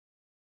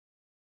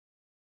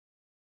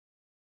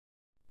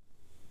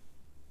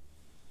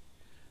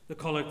The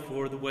Collect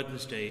for the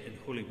Wednesday in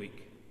Holy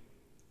Week.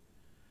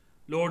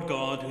 Lord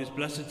God, whose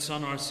blessed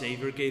Son, our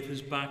Saviour, gave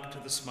his back to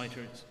the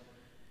smiters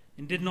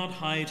and did not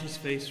hide his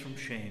face from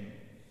shame,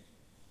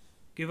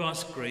 give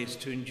us grace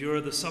to endure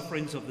the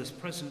sufferings of this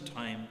present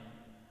time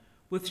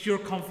with sure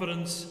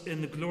confidence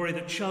in the glory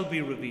that shall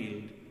be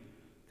revealed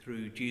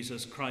through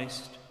Jesus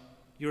Christ,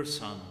 your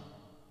Son,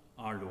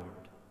 our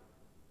Lord.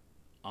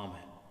 Amen.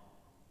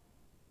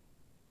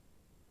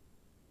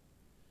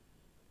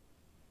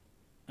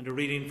 And a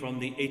reading from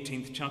the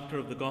 18th chapter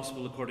of the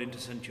Gospel according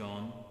to St.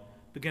 John,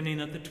 beginning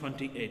at the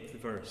 28th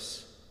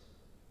verse.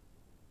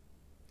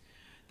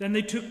 Then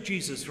they took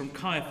Jesus from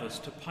Caiaphas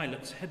to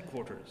Pilate's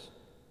headquarters.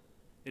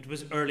 It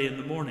was early in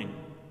the morning.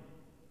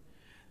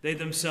 They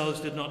themselves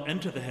did not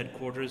enter the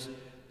headquarters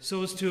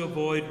so as to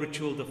avoid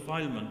ritual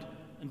defilement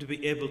and to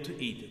be able to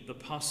eat the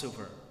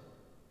Passover.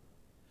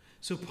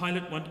 So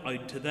Pilate went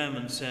out to them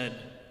and said,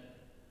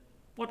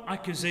 "What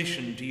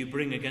accusation do you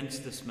bring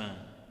against this man?"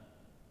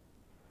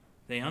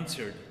 They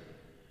answered,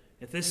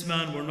 "If this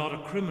man were not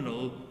a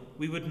criminal,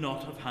 we would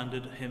not have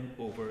handed him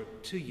over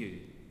to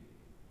you."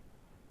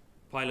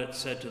 Pilate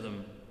said to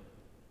them,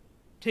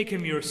 "Take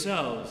him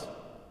yourselves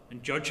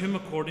and judge him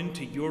according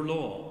to your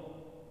law."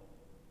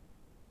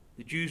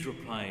 The Jews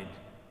replied,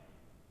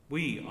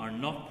 "We are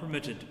not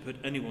permitted to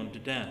put anyone to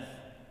death."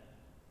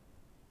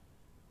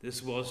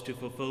 This was to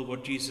fulfill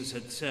what Jesus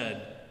had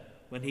said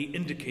when he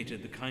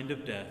indicated the kind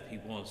of death he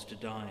was to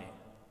die.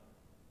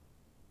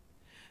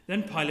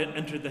 Then Pilate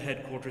entered the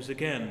headquarters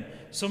again,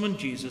 summoned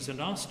Jesus,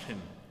 and asked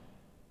him,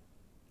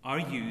 "Are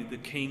you the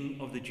King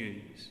of the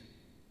Jews?"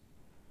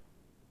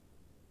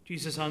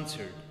 Jesus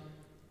answered,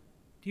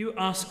 "Do you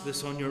ask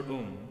this on your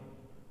own,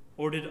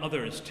 or did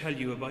others tell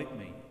you about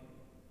me?"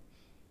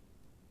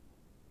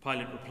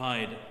 Pilate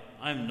replied,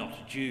 "I am not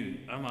a Jew,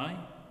 am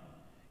I?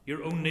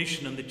 Your own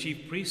nation and the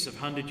chief priests have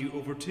handed you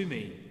over to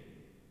me.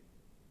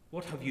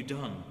 What have you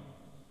done?"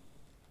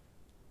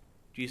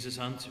 Jesus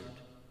answered,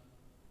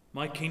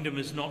 "My kingdom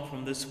is not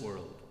from this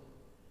world.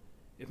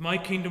 If my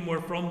kingdom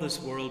were from this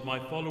world, my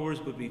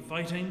followers would be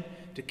fighting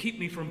to keep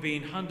me from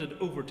being handed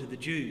over to the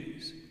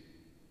Jews.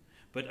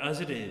 But as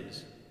it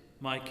is,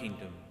 my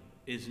kingdom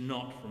is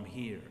not from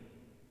here."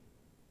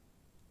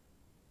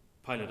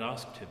 Pilate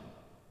asked him,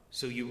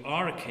 "So you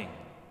are a king?"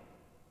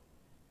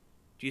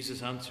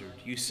 Jesus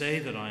answered, "You say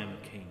that I am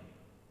a king.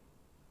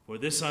 For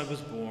this I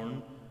was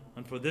born,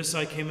 and for this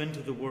I came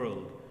into the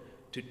world,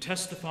 to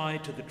testify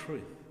to the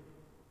truth.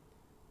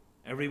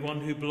 Everyone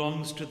who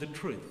belongs to the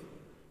truth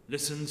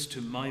listens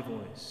to my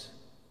voice."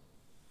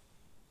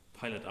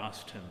 Pilate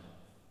asked him,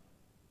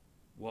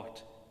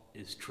 "What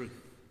is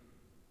truth?"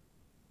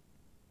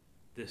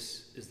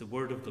 This is the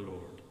word of the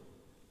Lord.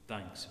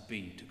 Thanks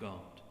be to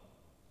God.